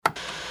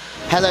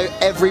Hello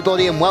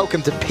everybody and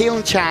welcome to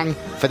Pyeongchang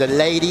for the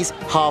ladies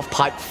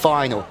halfpipe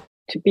final.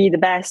 To be the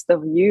best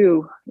of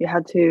you, you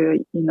have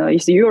to,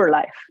 it's your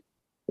life.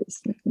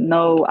 It's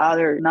no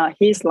other, not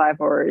his life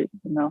or,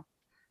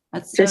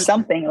 That's just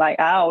something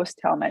like I always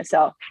tell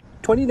myself.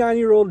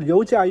 29-year-old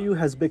Jiayu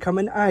has become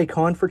an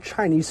icon for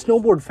Chinese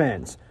snowboard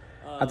fans.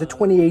 At the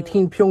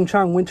 2018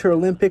 Pyeongchang Winter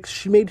Olympics,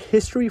 she made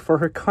history for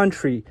her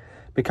country,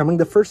 becoming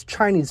the first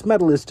Chinese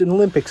medalist in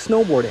Olympic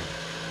snowboarding.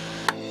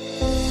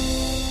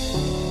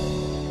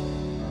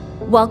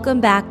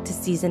 Welcome back to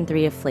Season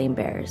 3 of Flame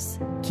Bears,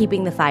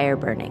 Keeping the Fire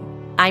Burning.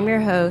 I'm your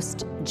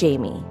host,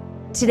 Jamie.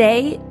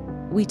 Today,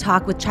 we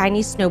talk with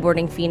Chinese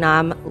snowboarding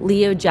phenom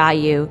Liu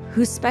Jiayu,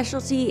 whose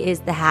specialty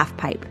is the half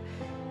pipe.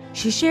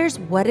 She shares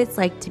what it's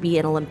like to be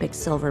an Olympic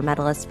silver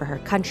medalist for her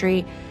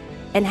country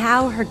and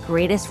how her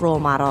greatest role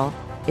model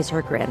is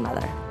her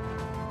grandmother.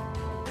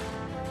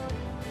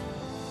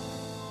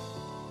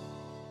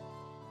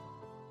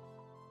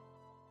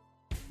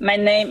 My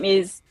name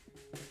is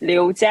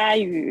Liu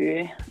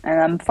Jiayu,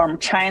 and I'm from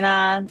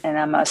China, and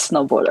I'm a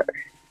snowboarder.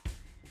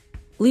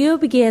 Liu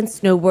began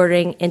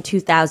snowboarding in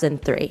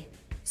 2003,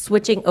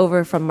 switching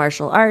over from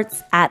martial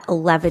arts at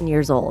 11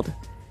 years old.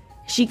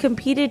 She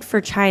competed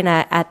for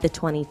China at the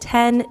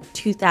 2010,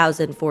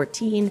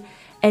 2014,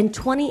 and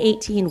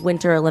 2018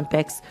 Winter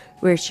Olympics,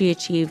 where she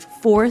achieved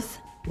 4th,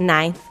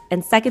 9th,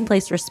 and 2nd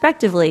place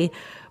respectively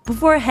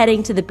before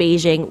heading to the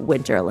Beijing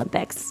Winter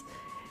Olympics.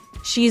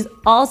 She's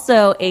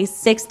also a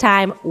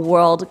 6-time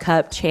World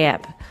Cup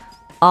champ.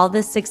 All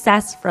this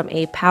success from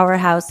a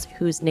powerhouse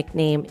whose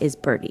nickname is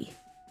Birdie.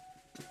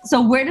 So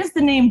where does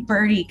the name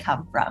Birdie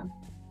come from?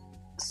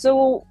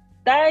 So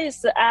that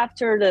is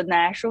after the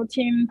national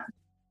team.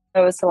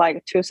 It was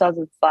like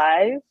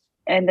 2005.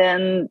 And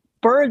then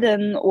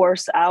Burden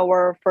was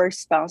our first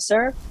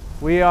sponsor.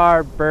 We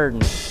are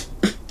Burden.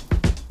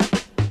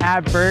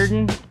 At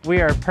Burden,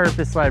 we are a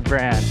purpose-led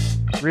brand,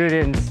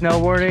 rooted in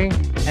snowboarding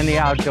and the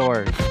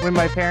outdoors. When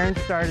my parents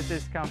started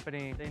this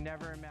company, they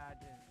never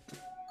imagined.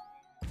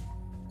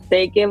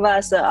 They gave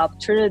us the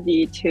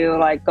opportunity to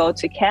go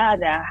to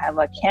Canada and have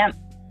a camp.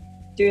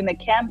 During the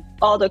camp,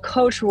 all the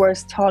coach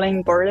was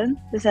telling Burden,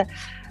 they said,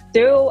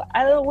 dude,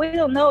 we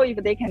don't know if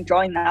they can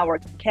join our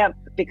camp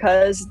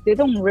because they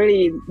don't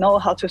really know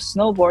how to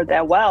snowboard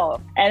that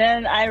well. And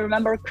then I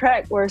remember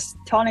Craig was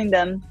telling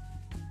them,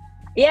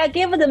 yeah,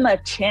 give them a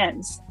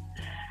chance.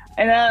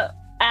 And then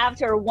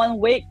after 1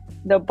 week,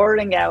 the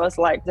Burden guy was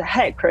like,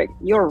 hey, Craig,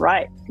 you're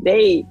right.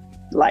 They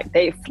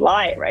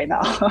fly right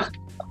now.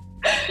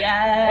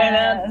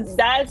 Yes. And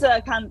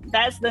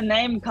that's the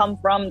name come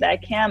from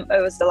that camp.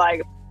 It was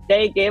like,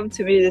 they gave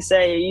to me to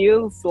say,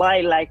 you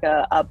fly like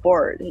a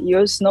board. You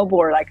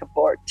snowboard like a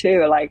board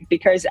too.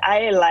 Because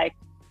I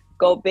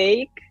go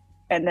big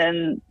and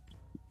then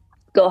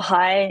go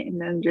high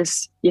and then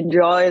just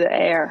enjoy the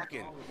air.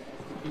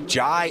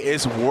 Jai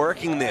is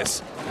working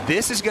this.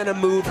 This is going to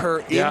move her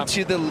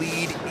into the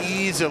lead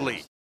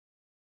easily.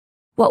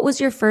 What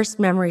was your first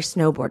memory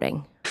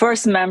snowboarding?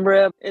 First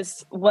memory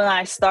is when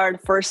I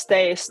started first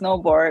day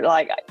snowboard,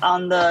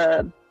 on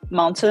the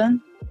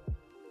mountain.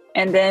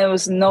 And then it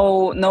was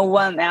no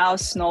one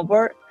else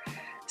snowboard.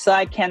 So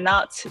I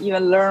cannot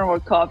even learn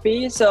or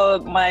copy. So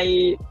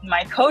my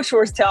coach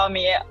was telling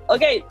me,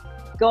 okay,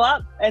 go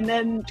up and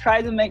then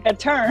try to make a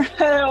turn.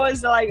 I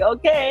was like,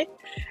 okay.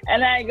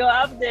 And I go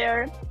up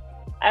there.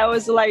 I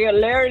was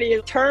literally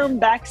turn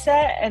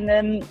backside. And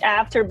then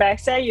after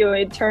backside,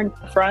 you turn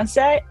front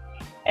side.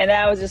 And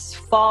I was just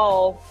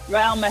fall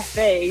right on my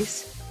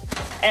face.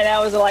 And I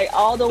was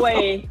all the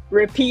way,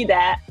 repeat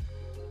that.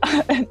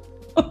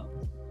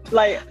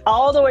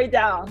 All the way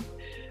down.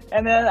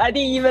 And then I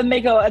didn't even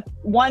make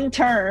one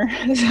turn.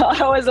 So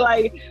I was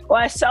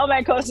when I saw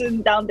my coach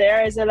down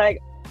there, I said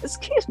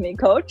excuse me,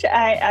 coach,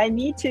 I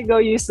need to go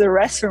use the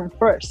restroom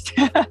first.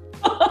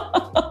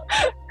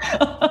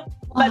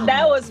 But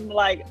that was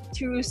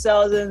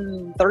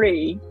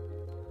 2003.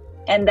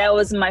 And that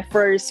was my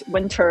first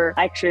winter,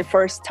 actually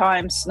first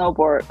time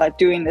snowboard,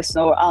 doing the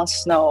snow on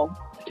snow.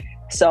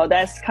 So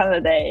that's kind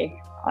of the day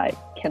I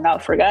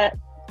cannot forget.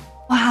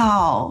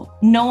 Wow.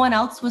 No one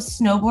else was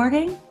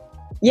snowboarding?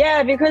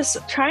 Yeah, because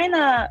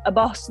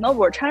about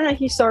snowboard, China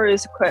history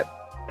is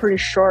pretty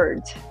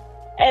short.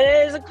 And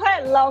it is a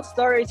quite long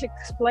story to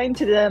explain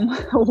to them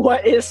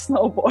what is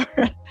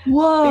snowboard.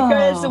 Whoa.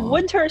 Because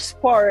winter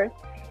sport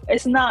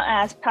is not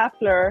as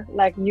popular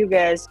like you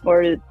guys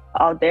were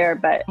out there,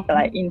 but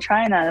in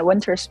China, the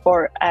winter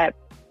sport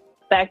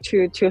back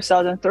to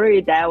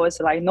 2003, that was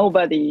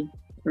nobody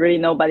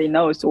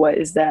knows what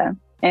is that.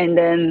 And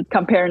then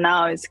compare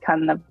now, it's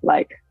kind of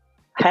like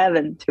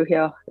heaven to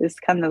hell. It's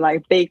kind of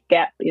big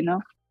gap,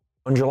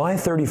 On July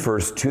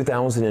 31st,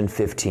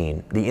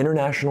 2015, the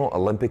International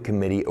Olympic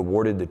Committee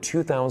awarded the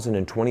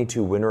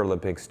 2022 Winter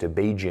Olympics to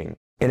Beijing.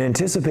 In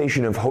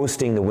anticipation of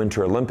hosting the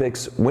Winter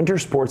Olympics, winter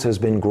sports has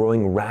been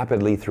growing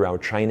rapidly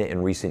throughout China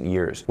in recent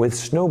years, with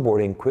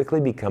snowboarding quickly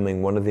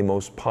becoming one of the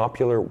most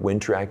popular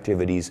winter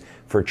activities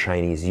for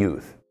Chinese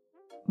youth.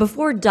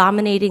 Before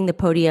dominating the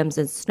podiums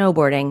in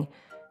snowboarding,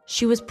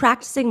 She was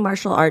practicing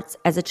martial arts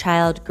as a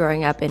child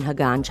growing up in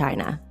Hagan,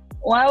 China.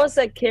 When I was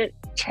a kid,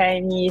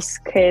 Chinese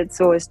kids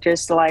was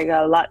just like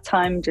a lot of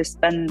time just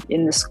spent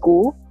in the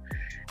school.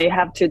 You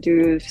have to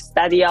do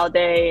study all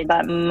day.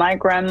 But my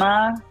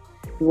grandma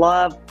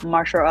loved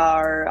martial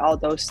art, all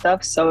those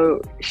stuff.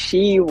 So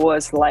she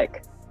was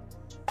like,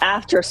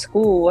 after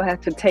school,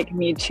 had to take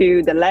me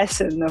to the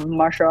lesson of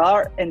martial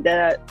art. And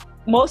then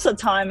most of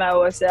the time I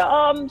was,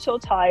 I'm so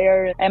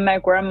tired. And my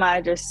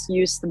grandma just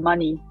used the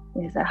money.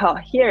 He said, oh,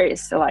 here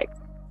is like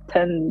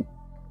 10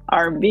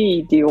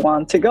 RMB. Do you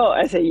want to go?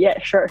 I said, yeah,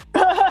 sure.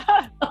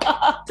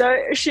 So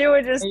she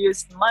would just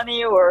use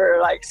money or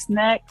like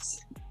snacks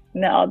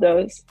and all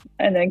those,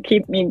 and then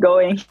keep me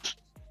going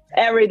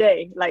every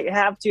day. Like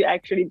have to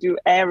actually do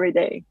every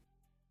day.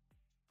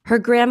 Her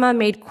grandma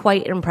made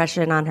quite an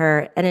impression on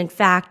her, and in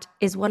fact,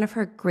 is one of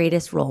her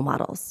greatest role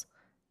models.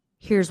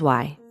 Here's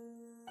why.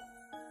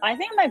 I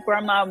think my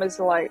grandma was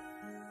like,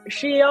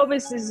 she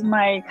always is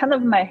my kind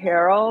of my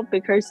hero,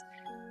 because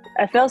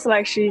I feels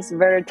like she's a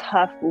very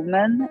tough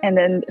woman and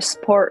then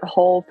support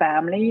whole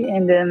family.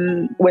 And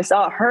then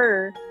without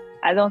her,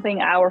 I don't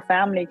think our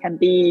family can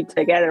be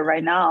together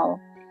right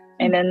now.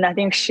 And then I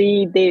think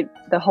she did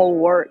the whole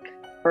work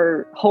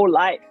her whole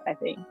life, I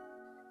think,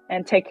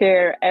 and take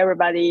care of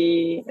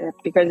everybody,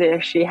 because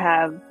she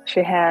had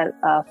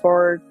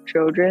 4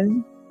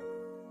 children,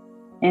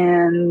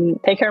 and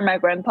take care of my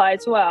grandpa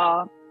as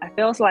well. I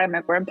feels like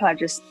my grandpa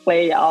just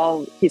played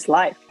all his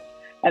life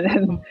and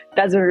then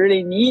doesn't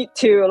really need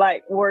to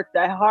like work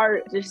that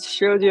hard. It just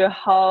shows you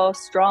how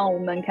strong a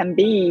woman can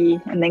be,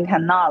 and then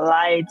cannot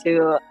lie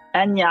to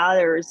any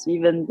others,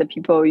 even the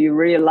people you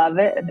really love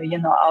it,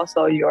 and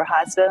also your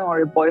husband or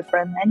your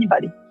boyfriend,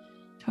 anybody.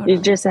 Totally. You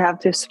just have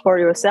to support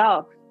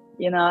yourself,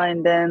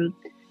 and then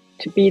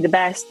to be the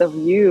best of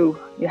you,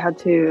 you have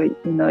to,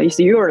 it's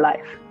your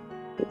life.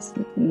 It's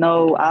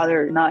no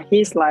other, not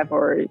his life,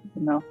 or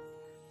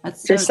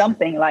that's just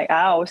something like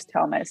I always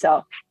tell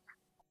myself.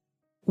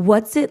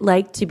 What's it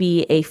like to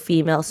be a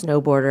female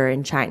snowboarder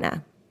in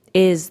China?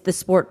 Is the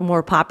sport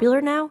more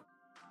popular now?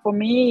 For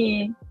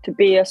me, to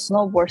be a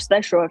snowboard,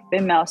 especially a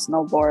female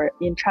snowboard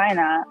in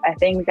China, I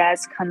think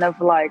that's kind of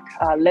like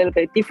a little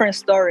bit different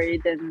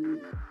story than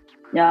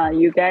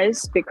you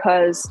guys,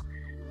 because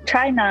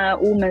China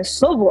women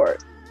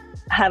snowboard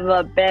have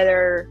a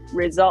better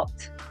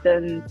result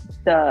than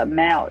the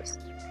males.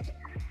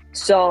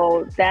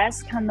 So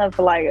that's kind of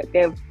like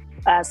give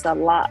us a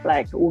lot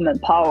like woman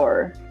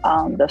power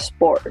on the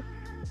sport.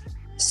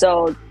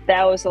 So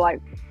that was like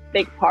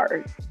big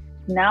part.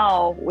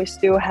 Now we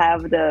still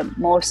have the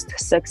most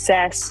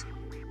success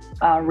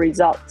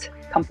result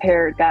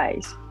compared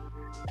guys,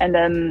 and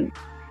then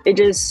it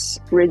just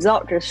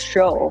result just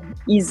show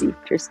easy,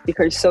 just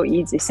because it's so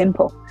easy,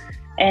 simple.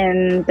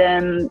 And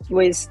then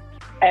with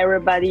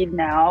everybody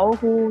now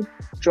who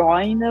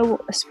join the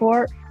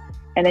sport,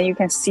 and then you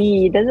can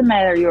see it doesn't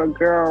matter you're a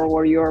girl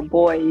or you're a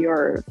boy,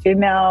 you're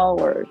female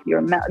or you're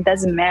male, it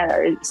doesn't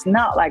matter. It's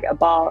not like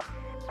about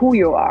who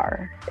you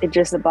are, it's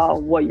just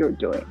about what you're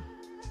doing.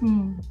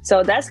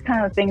 So that's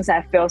kind of things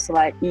that feels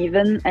like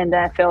even, and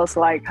that feels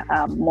like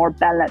more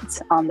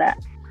balance on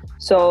that.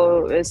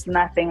 So it's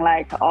nothing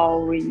like,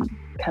 we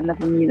kind of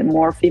need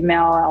more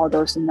female, all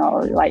those,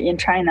 like in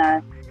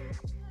China,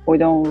 we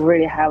don't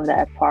really have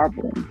that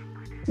problem,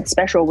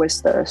 especially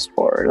with the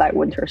sport, like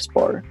winter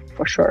sport,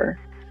 for sure,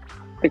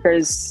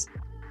 because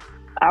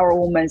our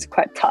woman is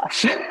quite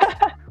tough.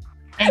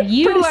 And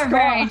you are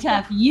very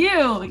tough.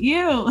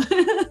 You.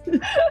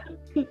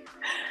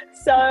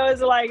 So it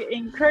was like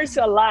encouraged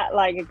a lot,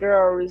 like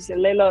girls,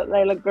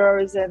 little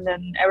girls, and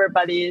then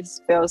everybody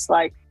feels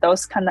like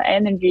those kind of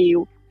energy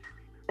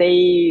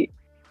they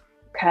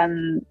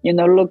can,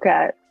 look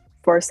at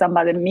for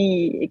somebody,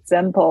 me,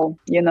 example,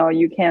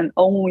 you can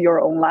own your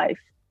own life.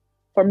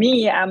 For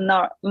me,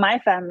 my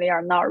family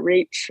are not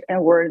rich,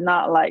 and we're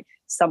not like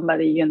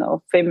somebody,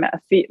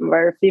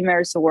 where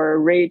females were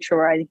rich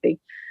or anything,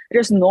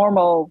 just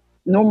normal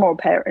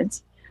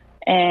parents.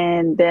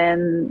 And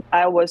then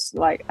I was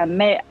like, I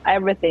made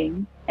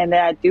everything, and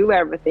then I do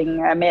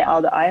everything. I made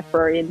all the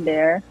effort in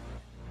there,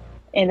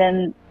 and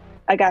then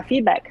I got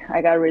feedback.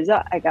 I got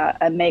result.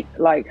 I make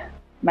like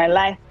my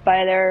life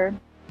better.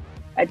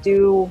 I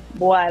do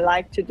what I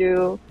like to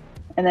do,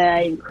 and then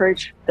I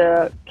encourage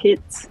the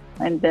kids.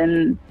 And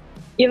then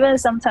even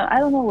sometimes, I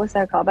don't know what's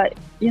that called, but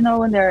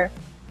when they're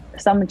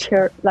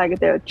like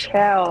their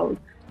child,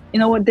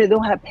 when they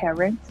don't have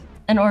parents.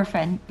 An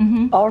orphan.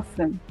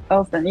 Orphan.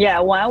 Yeah,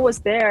 when I was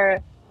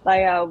there,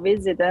 like I'll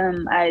visit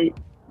them, I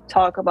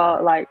talk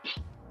about like,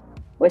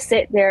 we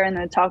sit there and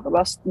I talk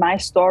about my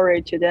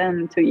story to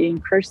them to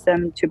encourage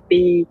them to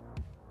be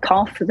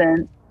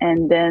confident,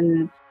 and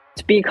then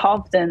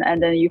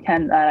you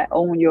can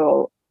own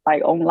your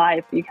own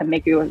life. You can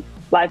make your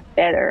life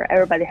better.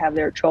 Everybody have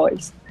their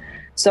choice.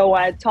 So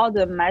I taught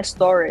them my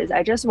stories.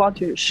 I just want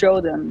to show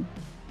them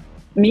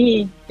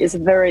me is a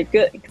very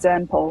good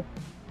example.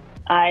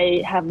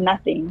 I have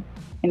nothing,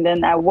 and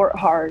then I work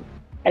hard.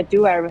 I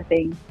do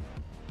everything,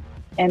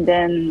 and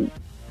then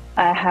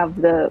I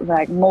have the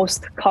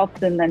most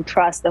confidence and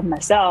trust of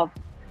myself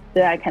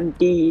that I can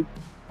be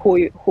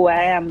who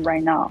I am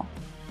right now.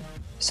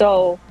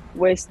 So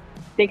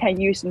they can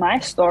use my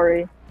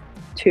story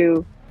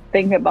to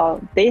think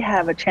about they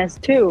have a chance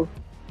too.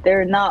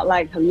 They're not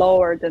like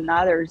lower than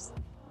others.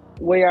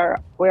 We are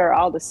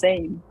all the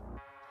same.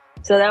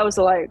 So that was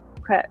like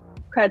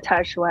quite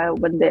touched when I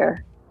went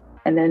there,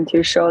 and then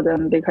to show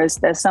them, because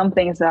there's some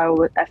things that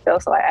I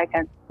felt like I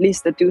can at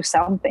least do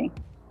something,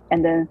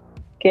 and then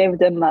give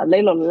them a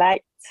little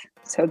light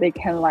so they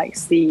can like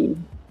see,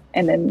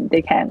 and then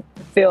they can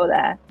feel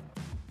that.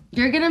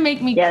 You're gonna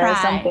make me cry.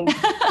 Something.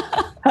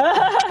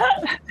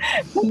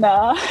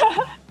 No.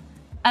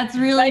 That's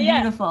really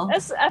beautiful.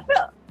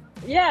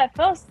 It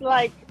feels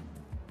like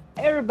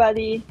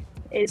everybody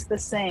is the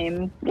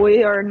same.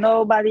 We are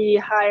nobody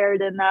higher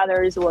than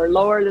others or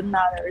lower than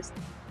others.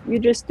 You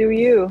just do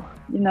you.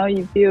 You know,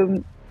 if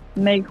you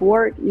make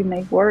work, you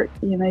make work.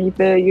 You know, if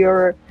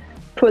you're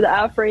put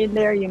effort in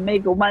there, you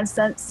make 1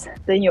 cent,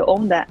 then you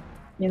own that.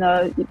 You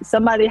know, if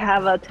somebody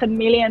have a 10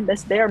 million,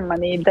 that's their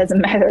money. It doesn't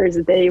matter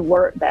if they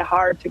work that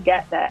hard to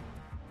get that.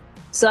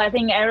 So I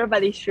think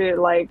everybody should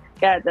like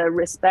get the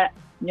respect,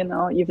 you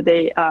know, if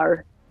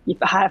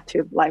I have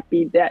to like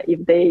be that,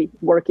 if they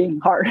working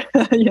hard,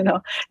 you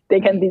know, they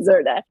can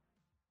deserve that.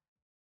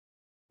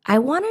 I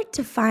wanted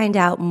to find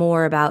out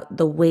more about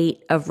the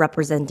weight of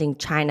representing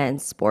China in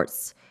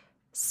sports,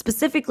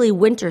 specifically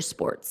winter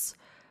sports.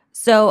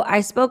 So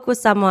I spoke with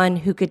someone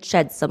who could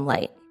shed some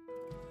light.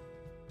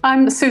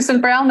 I'm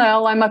Susan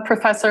Brownell. I'm a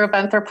professor of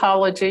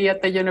anthropology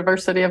at the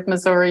University of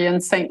Missouri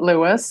in St.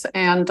 Louis,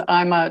 and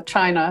I'm a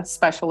China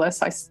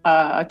specialist,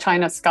 a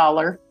China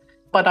scholar.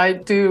 But I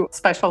do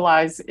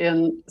specialize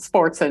in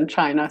sports in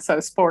China, so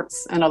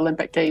sports and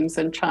Olympic Games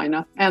in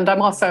China. And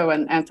I'm also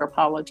an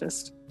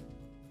anthropologist.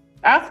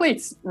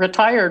 Athletes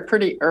retired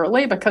pretty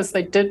early because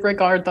they did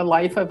regard the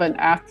life of an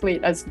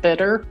athlete as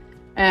bitter,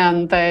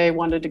 and they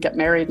wanted to get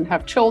married and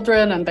have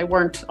children, and they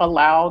weren't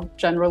allowed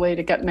generally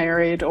to get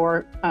married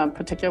or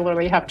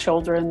particularly have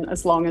children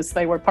as long as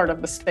they were part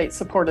of the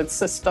state-supported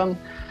system.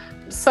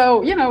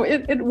 So, you know,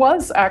 it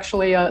was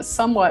actually a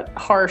somewhat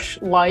harsh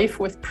life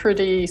with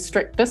pretty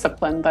strict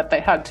discipline that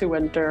they had to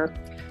endure.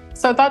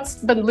 So that's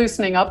been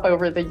loosening up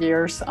over the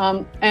years.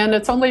 And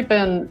it's only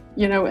been,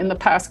 you know, in the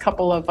past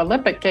couple of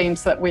Olympic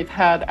Games that we've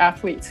had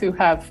athletes who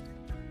have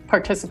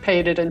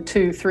participated in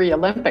 2-3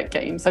 Olympic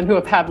Games and who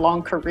have had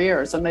long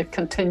careers, and they've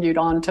continued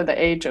on to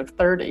the age of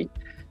 30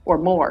 or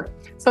more.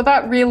 So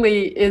that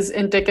really is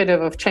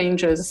indicative of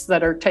changes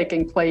that are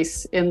taking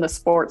place in the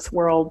sports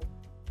world.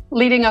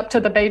 Leading up to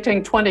the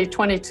Beijing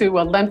 2022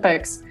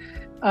 Olympics,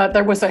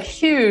 there was a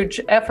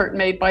huge effort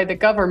made by the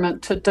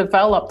government to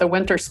develop the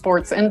winter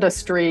sports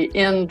industry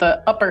in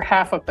the upper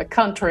half of the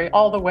country,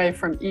 all the way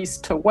from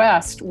east to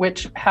west,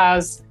 which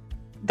has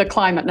the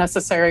climate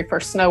necessary for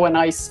snow and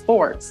ice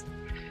sports.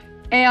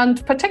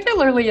 And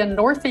particularly in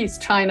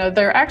Northeast China,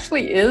 there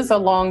actually is a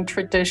long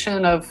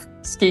tradition of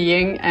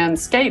skiing and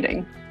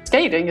skating.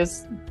 Skating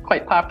is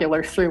quite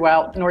popular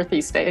throughout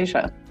Northeast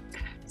Asia.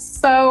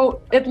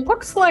 So it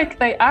looks like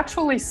they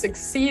actually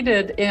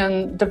succeeded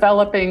in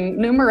developing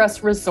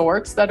numerous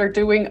resorts that are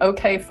doing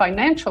okay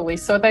financially.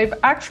 So they've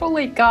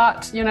actually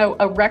got, you know,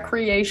 a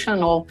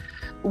recreational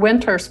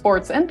winter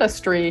sports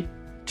industry.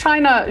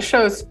 China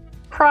shows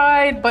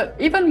pride, but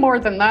even more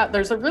than that,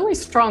 there's a really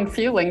strong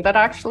feeling that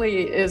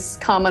actually is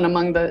common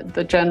among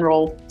the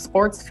general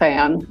sports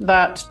fan,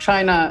 that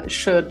China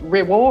should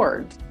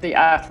reward the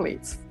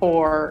athletes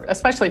for,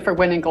 especially for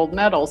winning gold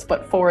medals,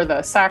 but for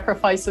the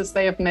sacrifices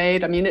they have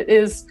made. I mean, it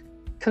is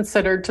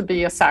considered to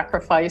be a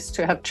sacrifice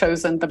to have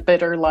chosen the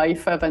bitter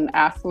life of an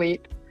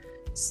athlete.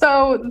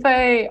 So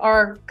they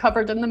are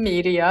covered in the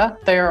media.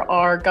 There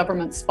are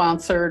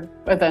government-sponsored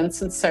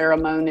events and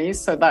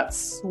ceremonies, so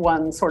that's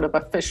one sort of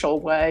official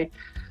way.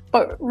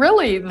 But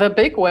really, the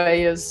big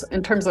way is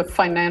in terms of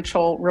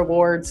financial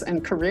rewards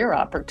and career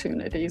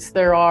opportunities.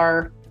 There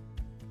are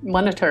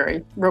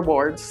monetary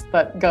rewards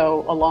that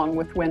go along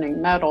with winning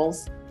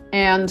medals,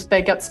 and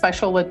they get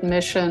special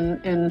admission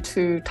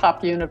into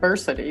top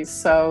universities.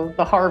 So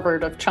the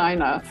Harvard of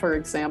China, for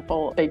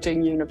example,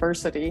 Beijing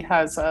University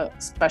has a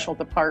special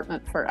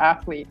department for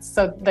athletes.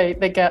 So they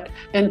get,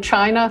 in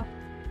China,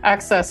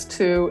 access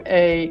to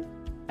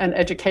an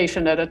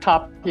education at a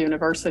top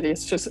university.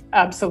 It's just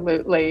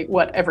absolutely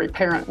what every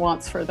parent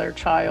wants for their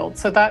child.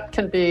 So that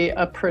can be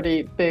a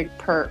pretty big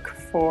perk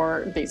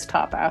for these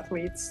top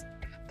athletes.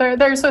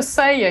 There's a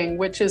saying,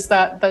 which is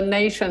that the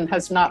nation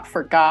has not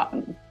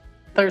forgotten.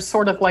 There's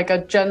sort of like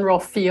a general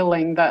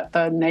feeling that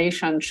the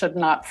nation should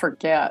not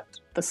forget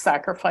the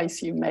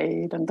sacrifice you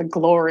made and the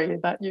glory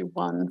that you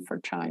won for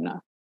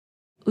China.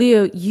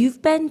 Liu,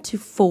 you've been to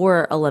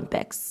 4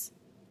 Olympics.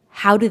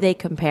 How do they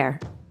compare?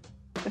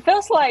 It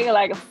feels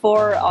like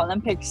 4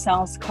 Olympics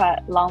sounds quite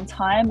a long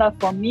time, but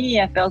for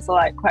me, it feels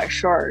like quite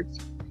short.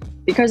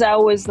 Because I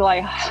always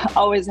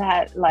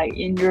had like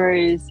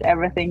injuries,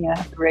 everything I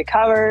have to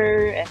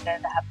recover, and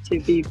then I have to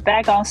be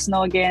back on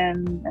snow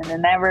again, and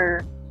then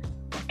never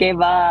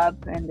gave up,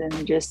 and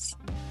then just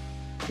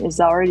it's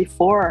already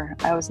 4.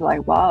 I was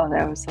like, wow,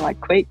 that was like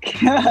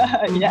quick.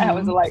 Yeah, I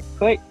was like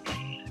quick.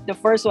 The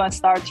first one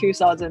started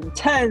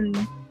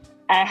 2010.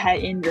 I had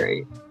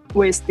injury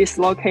with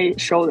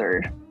dislocated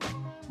shoulder,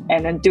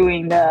 and then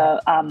doing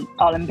the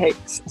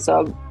Olympics.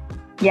 So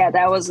yeah,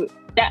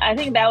 I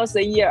think that was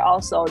the year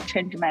also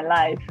changed my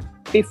life.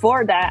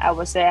 Before that, I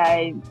would say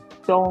I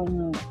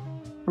don't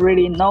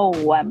really know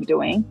what I'm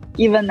doing.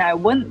 Even I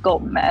win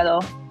gold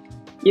medal,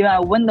 even I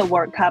win the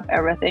World Cup,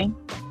 everything.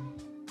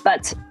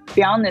 But to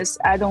be honest,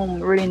 I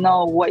don't really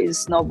know what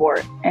is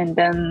snowboard and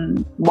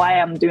then why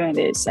I'm doing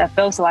this. I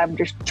feel like I'm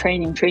just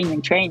training,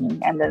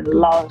 and then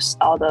lost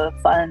all the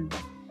fun,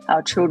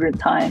 our children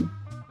time.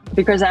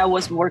 Because I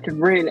was working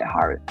really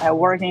hard. I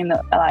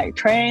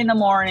train in the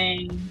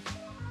morning,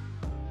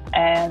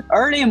 and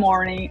early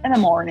morning, in the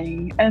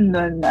morning, and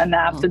then in the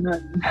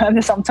afternoon,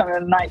 and sometimes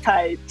at night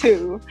time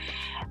too.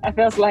 I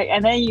feels like,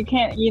 and then you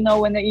can't,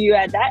 when you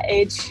at that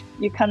age,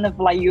 you kind of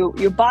like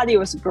your body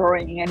was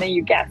growing, and then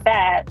you get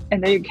fat,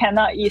 and then you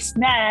cannot eat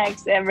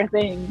snacks,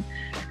 everything.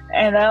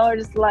 And I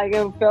was just like,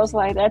 it feels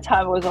like that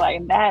time was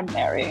like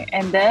nightmare.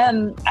 And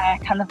then I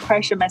kind of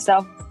question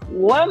myself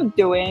what I'm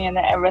doing and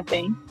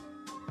everything.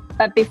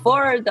 But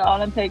before the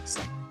Olympics,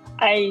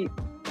 I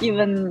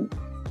even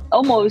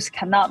almost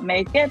cannot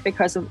make it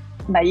because of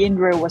my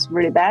injury was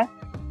really bad.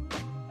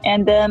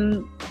 And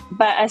then,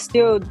 but I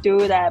still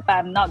do that, but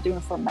I'm not doing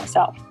it for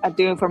myself. I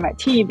do it for my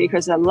team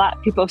because a lot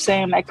of people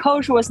saying my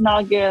coach was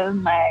not good,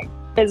 my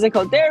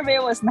physical therapy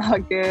was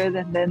not good,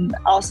 and then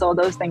also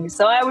those things.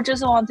 So I would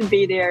just want to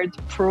be there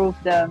to prove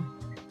them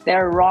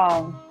they're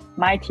wrong.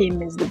 My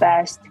team is the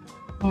best,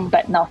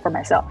 but not for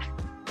myself.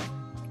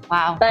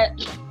 Wow.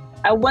 But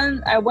I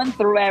went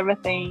through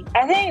everything.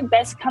 I think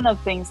that's kind of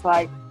things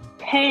like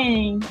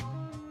pain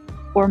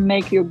or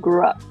make you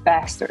grow up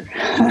faster.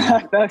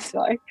 That's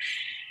like,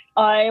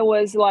 I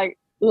was like,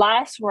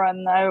 last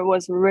run, I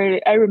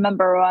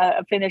remember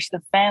I finished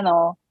the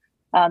final,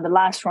 the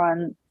last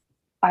run.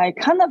 I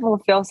kind of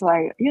feels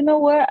like, you know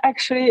what,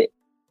 actually,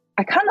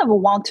 I kind of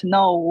want to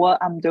know what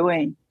I'm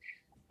doing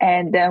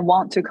and then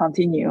want to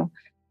continue.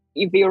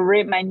 If you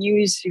read my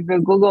news, if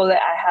you Google it,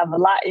 I have a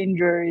lot of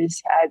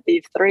injuries. I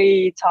did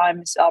 3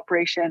 times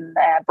operation.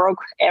 I broke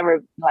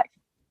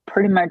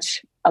pretty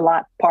much a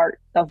lot part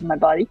of my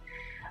body,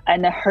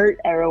 and it hurt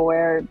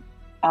everywhere.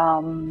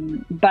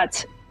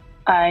 But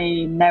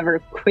I never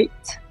quit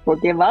or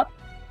give up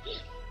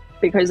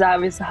because I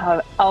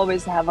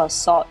always have a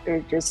thought.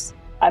 Just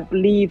I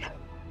believe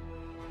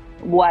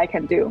what I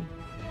can do,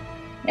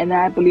 and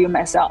I believe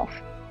myself,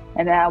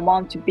 and I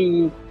want to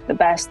be the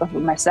best of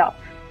myself.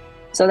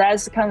 So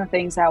that's the kind of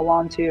things I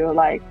want to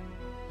like.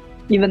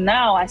 Even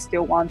now, I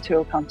still want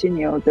to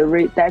continue.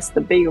 That's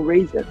the big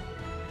reason.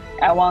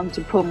 I want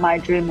to put my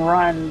dream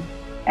run,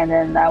 and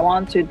then I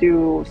want to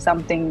do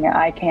something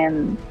I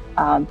can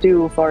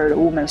do for the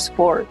women's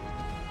sport.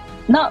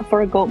 Not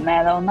for a gold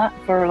medal, not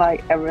for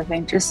like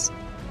everything, just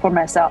for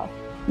myself,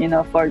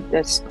 for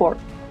the sport.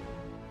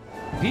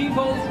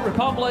 People's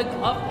Republic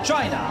of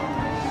China.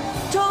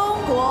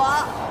 中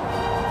国.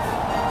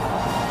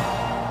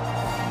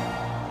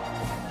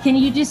 Can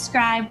you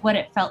describe what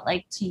it felt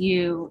like to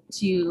you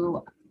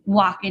to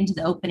walk into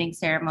the opening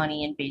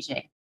ceremony in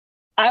Beijing?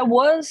 I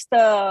was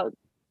the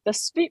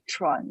speech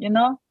one,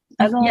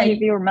 I don't know if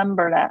you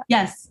remember that.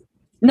 Yes.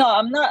 No,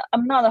 I'm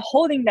not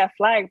holding that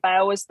flag, but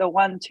I was the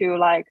one to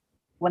like,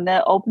 when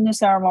the opening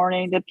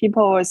ceremony, the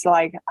people was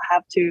like,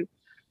 have to,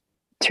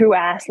 2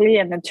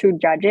 athletes and the 2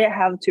 judges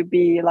have to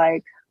be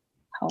like.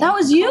 That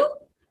was you?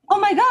 Oh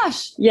my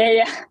gosh.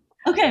 Yeah.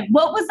 Okay.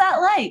 What was that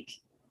like?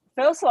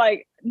 Feels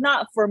like,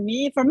 not for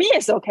me. For me,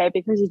 it's okay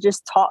because you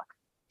just talk,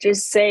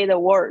 just say the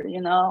word,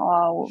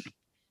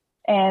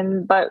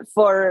 but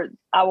for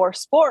our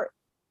sport,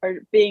 or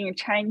being a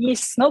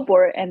Chinese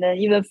snowboard, and then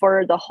even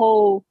for the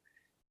whole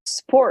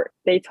sport,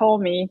 they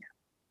told me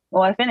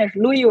when I finished,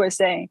 Louis was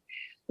saying,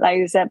 like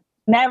he said,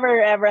 never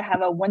ever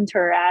have a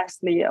winter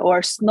athlete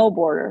or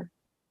snowboarder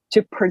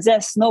to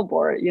present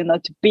snowboard,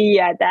 to be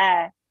at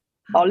that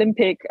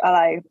Olympic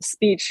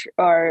speech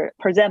or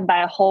present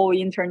by a whole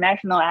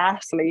international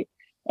athlete,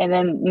 and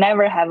then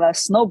never have a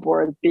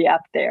snowboard be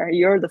up there.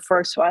 You're the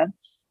first one.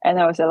 And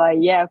I was like,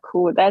 yeah,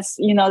 cool. That's,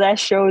 that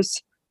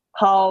shows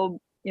how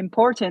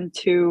important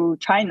to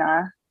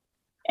China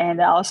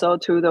and also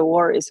to the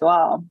world as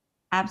well.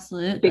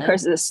 Absolutely.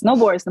 Because the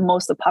snowboard is the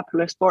most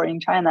popular sport in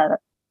China at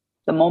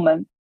the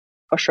moment,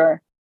 for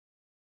sure.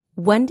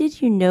 When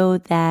did you know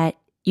that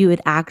you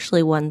had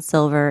actually won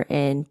silver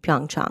in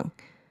Pyeongchang?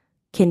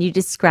 Can you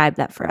describe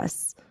that for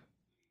us?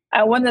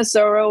 I won the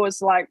silver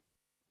was like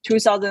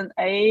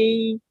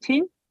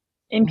 2018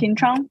 in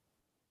Pyeongchang.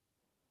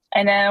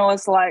 And then it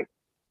was like,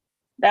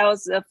 that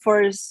was the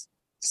first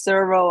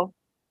silver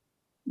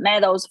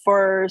medals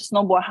for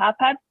snowboard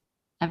halfpipe.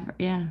 Ever,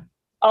 yeah.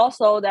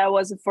 Also, that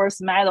was the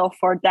first medal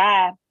for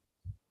that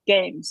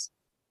games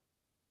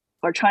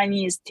for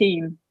Chinese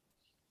team.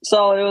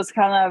 So it was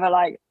kind of a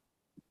like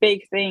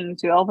big thing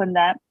to open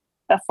that.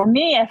 But for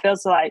me, it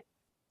feels like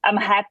I'm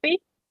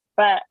happy,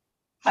 but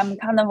I'm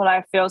kind of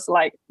like feels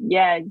like,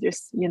 yeah,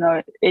 just,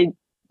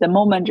 the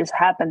moment just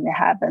happened, it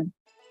happened.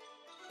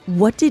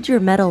 What did your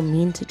medal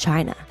mean to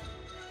China?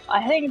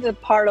 I think the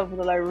part of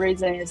the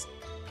reason is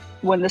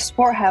when the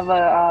sport have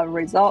a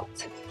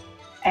result,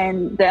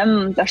 and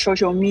then the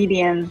social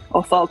media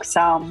will focus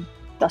on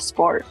the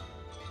sport,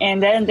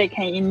 and then they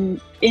can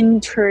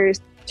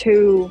interest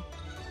to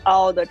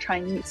all the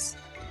Chinese.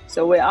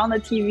 So we're on the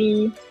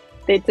TV.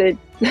 They did.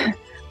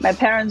 My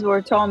parents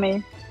were told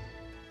me,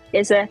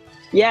 they said,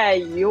 yeah,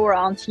 you were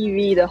on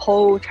TV the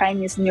whole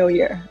Chinese New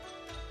Year,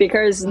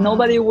 because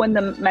nobody won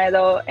the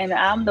medal, and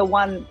I'm the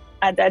one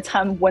at that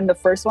time won the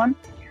first one.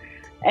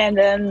 And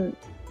then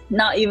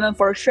not even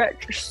for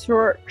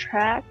short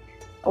track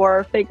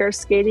or figure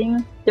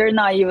skating, they're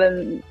not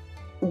even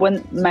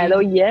won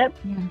medal yet.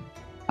 Yeah.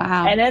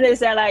 Wow. And then they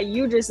said, like,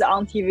 you just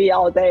on TV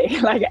all day,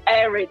 like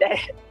every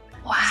day.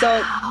 Wow.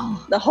 So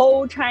the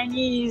whole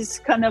Chinese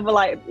kind of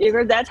like,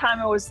 because that time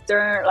it was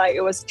during, like,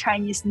 it was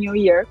Chinese New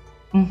Year,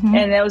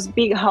 and it was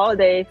big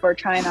holiday for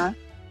China.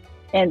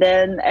 And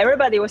then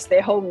everybody would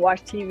stay home,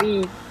 watch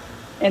TV.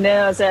 And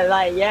then I said,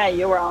 like, yeah,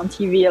 you were on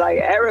TV like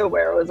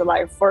everywhere. It was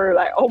like for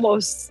like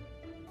almost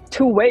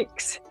 2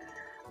 weeks.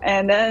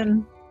 And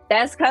then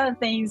that's kind of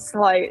things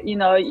like,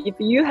 if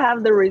you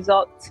have the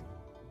result,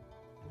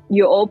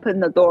 you open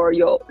the door,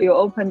 you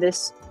open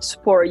this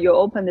sport, you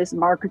open this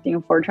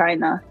marketing for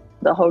China,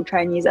 the whole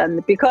Chinese,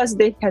 and because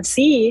they can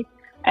see,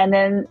 and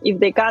then if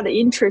they got the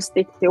interest,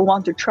 they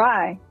want to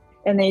try,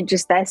 and it's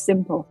just that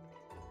simple.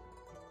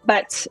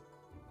 But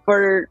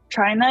for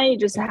China, you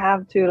just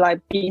have to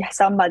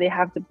somebody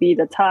have to be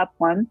the top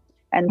one,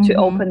 and to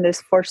open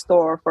this first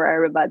door for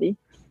everybody,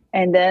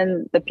 and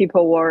then the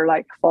people were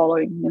like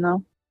following.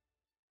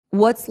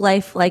 What's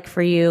life like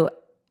for you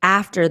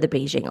after the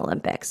Beijing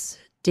Olympics?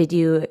 Did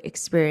you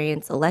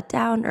experience a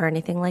letdown or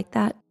anything like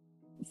that?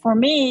 For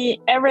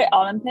me, every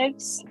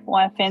Olympics,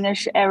 when I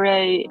finish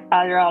every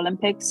other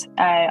Olympics,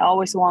 I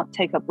always want to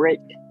take a break.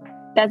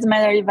 Doesn't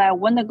matter if I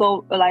want to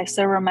go like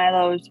silver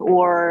medals,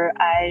 or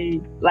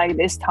I like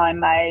this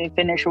time I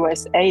finish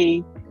with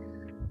A,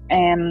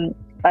 and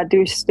I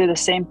do still the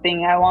same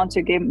thing. I want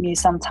to give me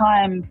some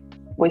time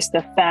with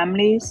the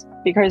families,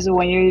 because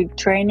when you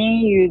training,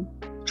 you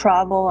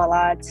travel a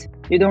lot.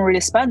 You don't really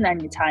spend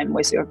any time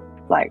with your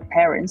like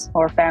parents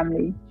or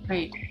family.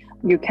 Right.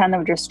 You kind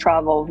of just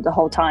travel the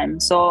whole time.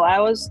 So I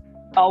was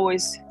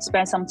always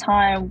spend some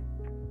time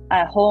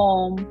at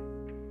home,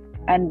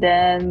 and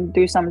then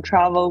do some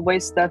travel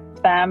with the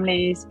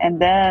families, and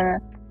then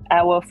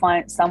I will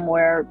find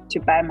somewhere to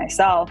by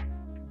myself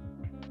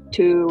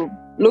to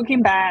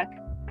looking back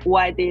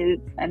what I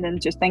did, and then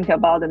just think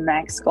about the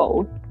next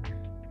goal.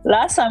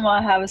 Last time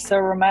I have a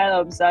silver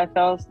medal, I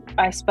felt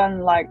I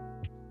spent like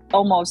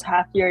almost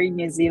half year in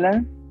New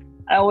Zealand.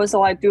 I was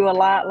like do a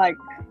lot like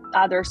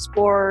other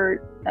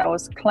sport. I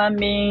was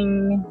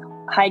climbing,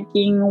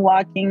 hiking,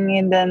 walking,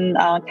 and then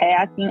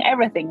kayaking,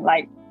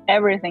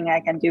 everything I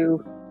can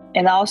do.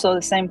 And also at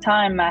the same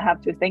time, I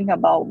have to think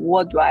about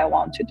what do I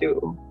want to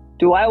do?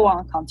 Do I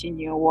want to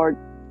continue, or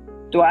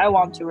do I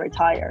want to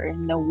retire?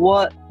 And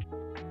what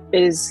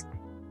is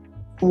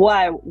what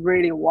I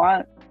really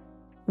want?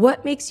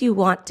 What makes you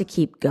want to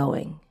keep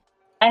going?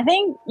 I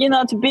think,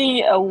 to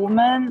be a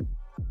woman,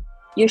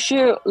 you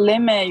should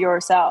limit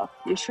yourself.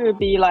 You should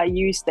be like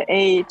use the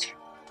age.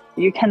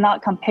 You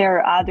cannot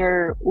compare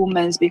other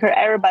women, because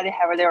everybody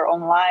have their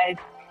own life.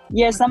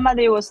 Yeah,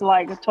 somebody was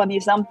like 20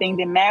 something,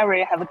 they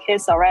marry, have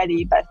kids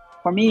already. But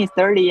for me,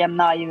 30,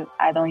 I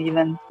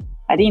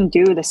didn't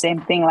do the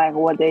same thing like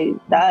what they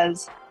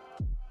does.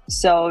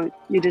 So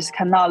you just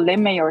cannot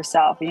limit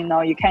yourself.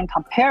 You can't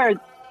compare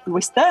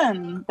with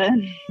them.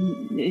 Then,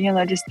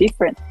 just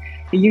different.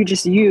 You're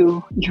just,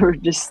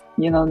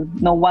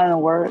 no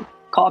one will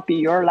copy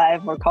your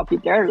life or copy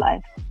their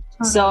life.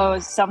 Okay. So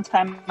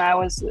sometimes I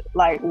was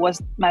like,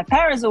 my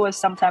parents was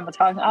sometimes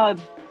talking, oh,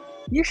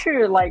 you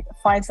should like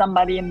find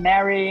somebody and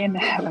marry and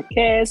have a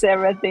kids,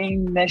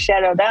 everything, then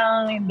settle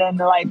down, and then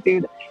like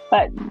do that.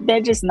 But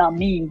they're just not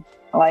me.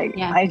 Like,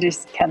 yeah. I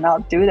just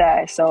cannot do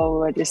that.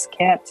 So I just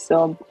can't.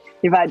 So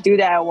if I do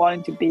that, I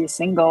want to be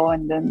single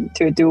and then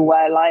to do what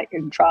I like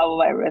and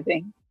travel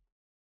everything.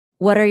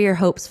 What are your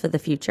hopes for the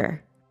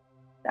future?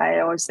 I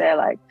always say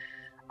like,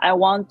 I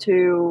want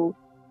to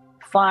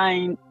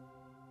find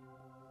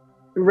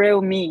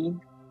real me,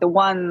 the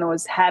one who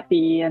was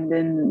happy and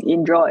then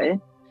enjoy.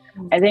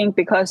 I think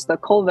because the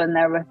COVID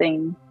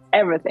and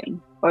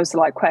everything was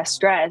like quite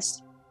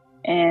stressed,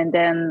 and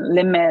then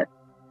limit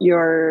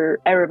your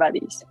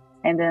everybody's.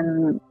 And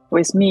then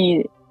with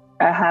me,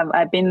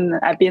 I've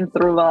been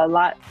through a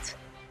lot,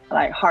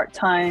 like hard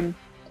time,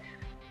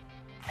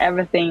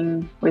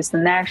 everything with the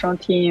national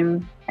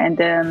team, and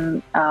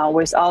then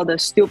with all the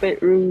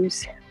stupid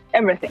rules,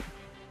 everything.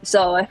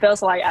 So I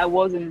felt like I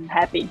wasn't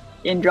happy,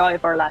 enjoy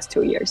for the last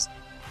 2 years.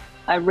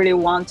 I really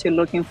want to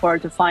looking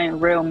forward to find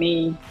real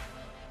me,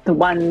 the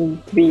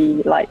one to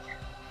be like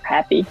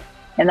happy.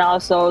 And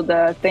also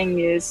the thing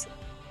is,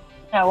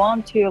 I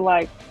want to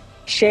like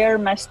share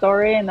my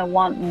story, and I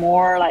want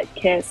more like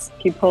kids,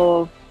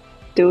 people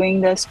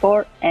doing the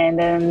sport, and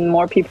then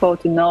more people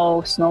to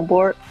know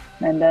snowboard,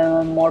 and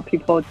then more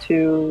people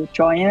to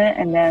join it,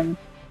 and then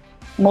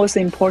most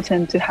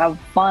important to have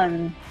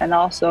fun and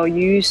also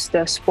use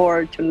the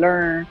sport to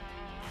learn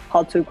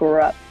how to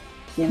grow up.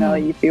 You know,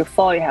 if you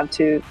fall, you have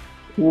to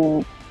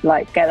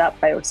like get up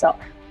by yourself,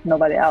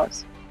 nobody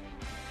else.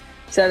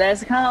 So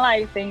that's kind of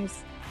like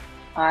things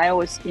I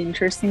was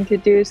interesting to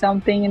do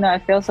something. You know, I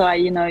feel so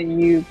like, you know,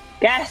 you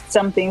get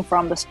something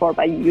from the sport,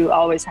 but you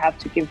always have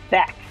to give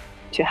back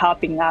to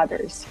helping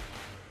others.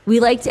 We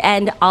like to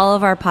end all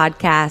of our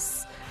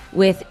podcasts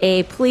with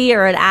a plea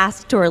or an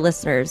ask to our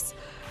listeners.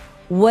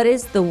 What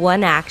is the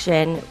one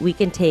action we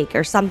can take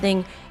or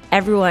something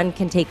everyone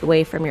can take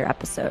away from your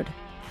episode?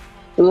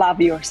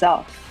 Love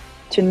yourself.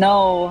 To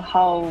know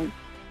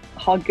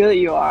how good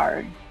you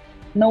are.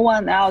 No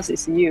one else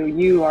is you.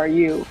 You are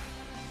you.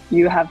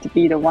 You have to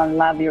be the one,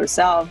 love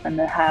yourself, and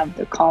then have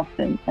the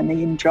confidence and then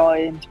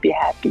enjoy and to be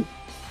happy.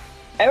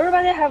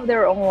 Everybody have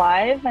their own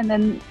life, and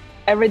then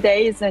every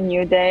day is a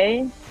new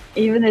day.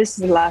 Even if it's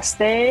the last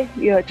day,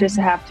 you just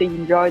have to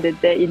enjoy the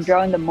day,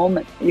 enjoy the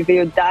moment. If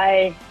you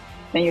die,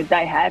 then you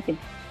die happy.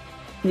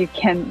 You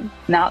can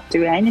not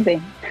do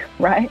anything,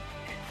 right?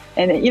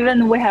 And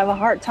even we have a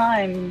hard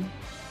time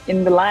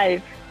in the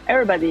life,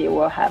 everybody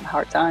will have a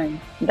hard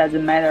time. It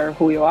doesn't matter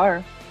who you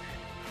are.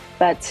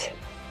 But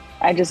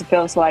I just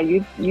feel like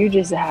you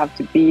just have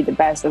to be the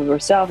best of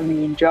yourself and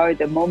enjoy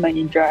the moment,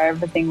 enjoy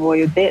everything what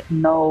you did,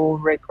 no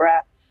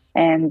regret.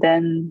 And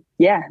then,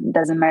 yeah, it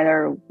doesn't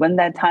matter when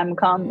that time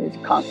comes,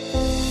 it comes.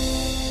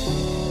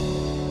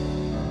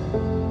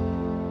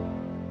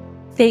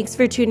 Thanks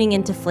for tuning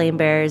into Flame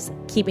Bears,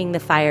 keeping the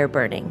fire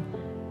burning.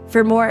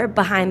 For more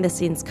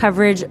behind-the-scenes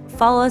coverage,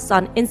 follow us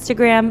on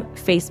Instagram,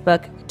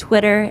 Facebook,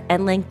 Twitter,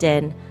 and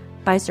LinkedIn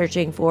by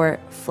searching for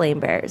Flame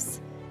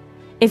Bears.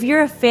 If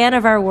you're a fan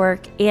of our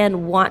work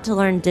and want to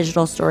learn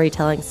digital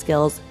storytelling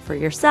skills for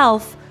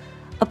yourself,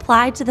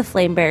 apply to the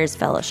Flame Bears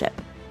Fellowship.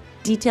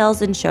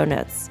 Details in show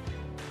notes.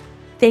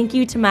 Thank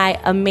you to my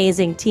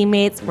amazing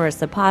teammates,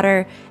 Marissa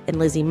Potter and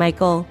Lizzie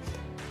Michael.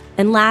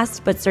 And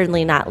last but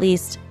certainly not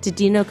least, to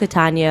Dino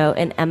Catano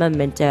and Emma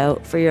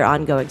Minto for your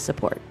ongoing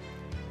support.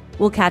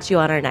 We'll catch you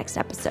on our next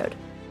episode.